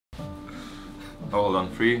Oh, hold on.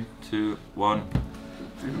 3, 2, 1.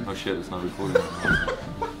 Oh shit, it's not recording.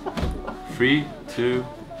 3, 2,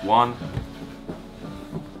 1.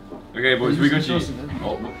 Okay, boys, we got you.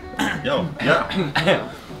 Oh. Yo,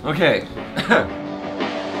 yeah. Okay.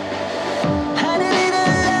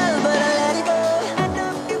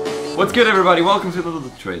 What's good, everybody? Welcome to another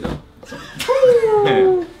trailer.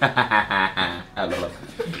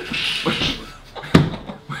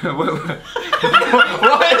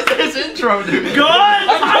 What is this intro, dude? Go on!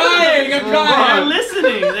 I'm trying! They're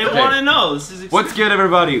listening. They want to know. This is What's good,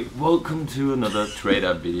 everybody? Welcome to another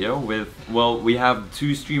trade-up video with, well, we have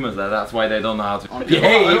 2 streamers there, that's why they don't know how to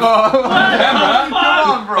behave. Come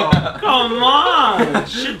on, bro. Come on!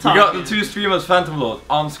 Shit We talking. got the 2 streamers, Phantoml0rd,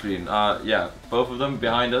 Onscreen. Yeah, both of them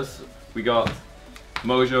behind us. We got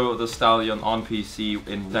Mojo the Stallion on PC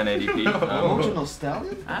in 1080p. Mojo no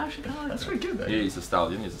Stallion? I actually kind of like That's that. pretty good, though. Yeah, he's a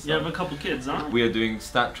stallion. He's a You stallion. have a couple kids, huh? We are doing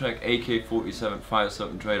StatTrak AK-47 fire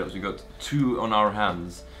Serpent trade-ups. We got 2 on our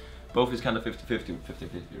hands. Both is kind of 50-50,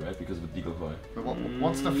 right? Because of the decoy. But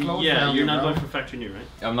what's the flow? Yeah, you're not going for factory new, right?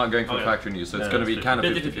 I'm not going for Okay. factory new, so it's No, going to be it's kind of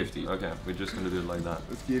 50-50. 50-50. Okay, we're just going to do it like that.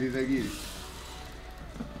 Let's get it, let's get it.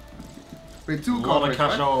 Wait, 2 A lot of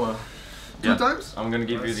cards, right? cashola. 2 times? I'm going to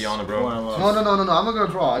give you the honor, bro. No, I'm not gonna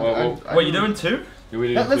draw. Wait, you doing 2?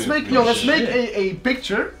 Let's make a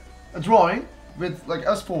picture, a drawing with like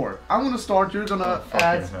us 4. I'm gonna start. You're gonna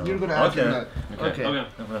add. hell. You're gonna add. Okay. to that. Okay. Okay.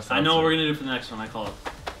 I know what we're gonna do for the next one. I call it.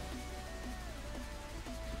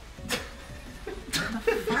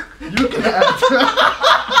 You can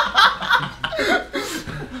add.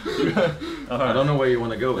 I don't know where you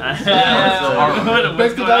want to go with this. What's Back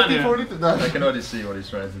to going on here? 1940. I can already see what he's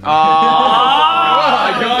trying to do.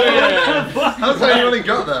 I got it. How's that you only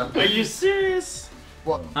got that? Are you serious?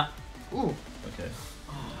 What? Ooh. Okay.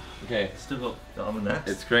 Okay, It's difficult. I'm next.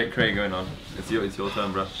 it's great going on. It's your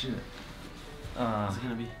turn, bro. Shit. What's it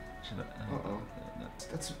gonna be? Uh-oh.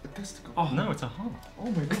 That's a testicle. Oh No, it's a heart. Oh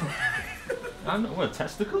my god. I'm not, what,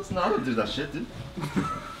 testicles? No, I don't do that shit, dude.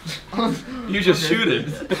 You just shoot it.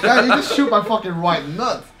 Yeah, you just shoot my fucking right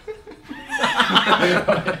nut.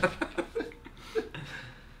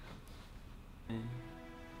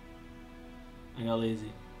 I got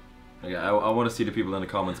lazy. Okay, I want to see the people in the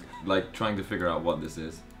comments like trying to figure out what this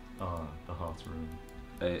is. Oh, the heart's room.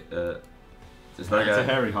 It's like It's a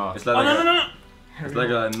hairy heart. It's like Oh no! It's like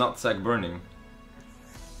a nutsack burning.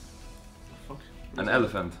 Fuck. An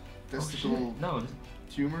elephant. Testicle No,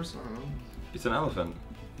 tumors. I don't know. It's an elephant.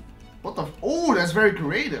 What the? Oh, that's very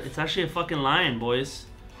creative. It's actually a fucking lion, boys.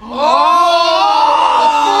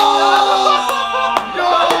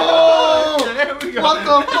 Oh! there we go. What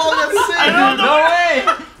the fuck? That's sick. No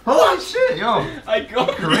way! Holy shit, yo! I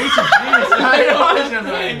got Creative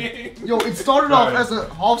genius. Yo, it started off as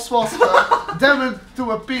a half-swast demon to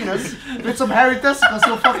a penis with some hairy testicles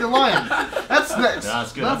to a fucking lion. That's next. Yeah,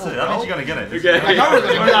 that's good. That's it. That means you're gonna get it. Okay. I know we're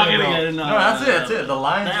We're gonna not get it, gonna bro. get it. No, that's it. The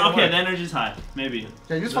lion's gonna Okay, win. the energy's high. Maybe.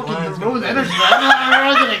 Yeah, you just The fucking lion's ruined the gonna energy. I'm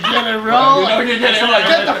not gonna get it, bro. You're not gonna get it.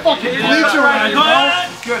 Get the fucking bleacher out of Go here, ahead.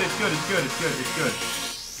 It's good, it's good, it's good, it's good, it's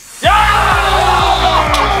good.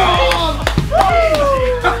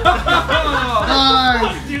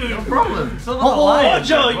 Nice. Dude. No problem. It's not a Oh, lion.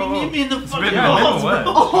 Joe, Whoa, you whoa. need me in the fucking been balls, wet.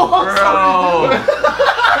 bro.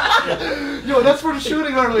 Yo, that's for the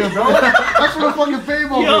shooting earlier, bro. That's for the fucking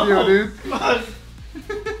paintball Yo. video, dude. Fuck.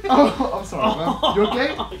 Oh, I'm sorry, man. You okay?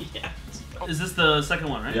 Yeah. Is this the second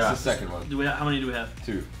one, right? Yeah. It's the second one. Do we? How many do we have?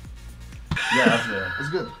 2. Yeah, that's it. That's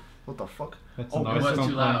good. What the fuck? That's a noise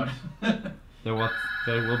complaint. There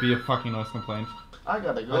will be a fucking noise complaint. I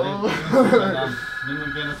gotta go. I'm I'm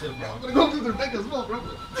gonna go through the neck as well, bro.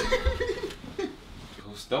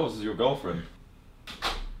 That was your girlfriend.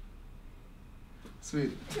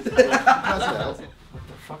 Sweet. That's what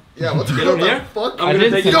the fuck? Yeah, what's Get what on the here. fuck? I'm gonna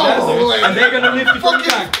take it Yo, faster. wait. And they're gonna lift you from the Fucking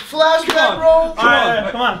back. flashback, bro.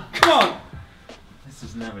 Alright, come on. Come on. This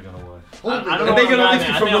is never gonna work. I don't know Are they what gonna I'm lift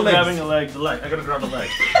you grabbing. I from think the I'm legs? grabbing a leg. The leg. I gotta grab the leg.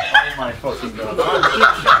 Oh my fucking god.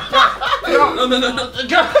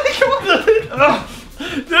 No.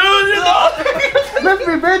 Dude, you know. Lift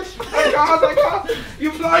me, bitch. I can't. You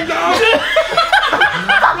fly down.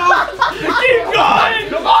 Keep going.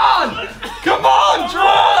 Come on. Come on,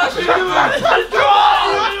 draw.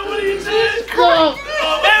 What are you doing? Go.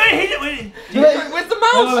 Wait. With the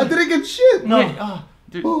mouse. I didn't get shit. No.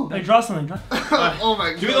 Dude, Hey, draw something. Draw. Oh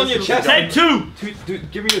my god. do it on your chest. Take 2.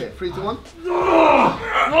 Dude, give me it. 3, 2, 1.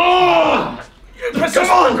 Press it. Come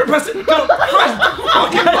on. Press it. Go. Press.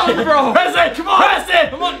 Come on, bro. Press it. Come on. Press it.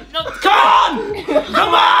 Come on. No. Come on.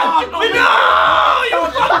 Come on. No. You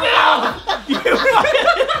fucked it up.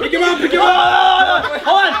 Pick him up. Pick him up.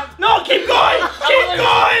 Hold on. No. Keep going. Keep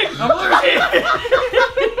going.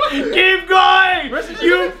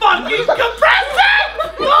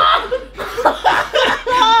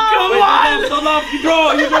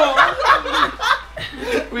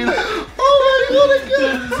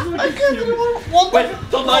 Wait,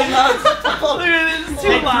 don't lie, lads.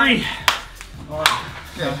 Take 3.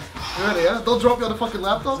 Okay. You ready, yeah? Don't drop you on the fucking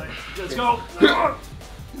laptop. Let's go.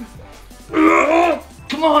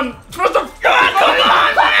 Come on. Come on.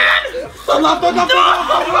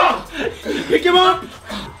 Pick him up.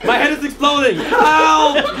 My head is exploding.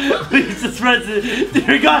 Help. Please just press it.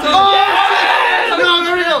 Dear God. No,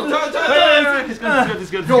 there we go. It's good.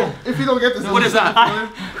 It's good. Go. If you don't get this, What is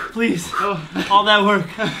that? Please. All that work.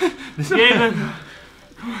 This game.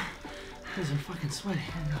 These are fucking sweaty.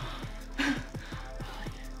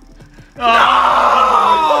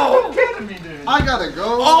 Oh! You're kidding me, dude. I gotta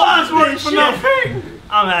go. Oh, that's working for nothing.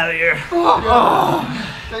 I'm out of here.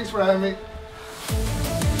 Thanks for having me.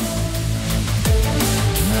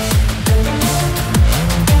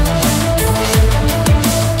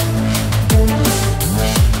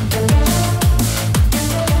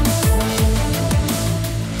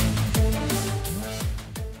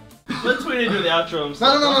 Let's wait to do the outro.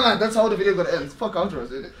 No. That's how the video gonna end. Fuck outros,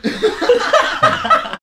 dude.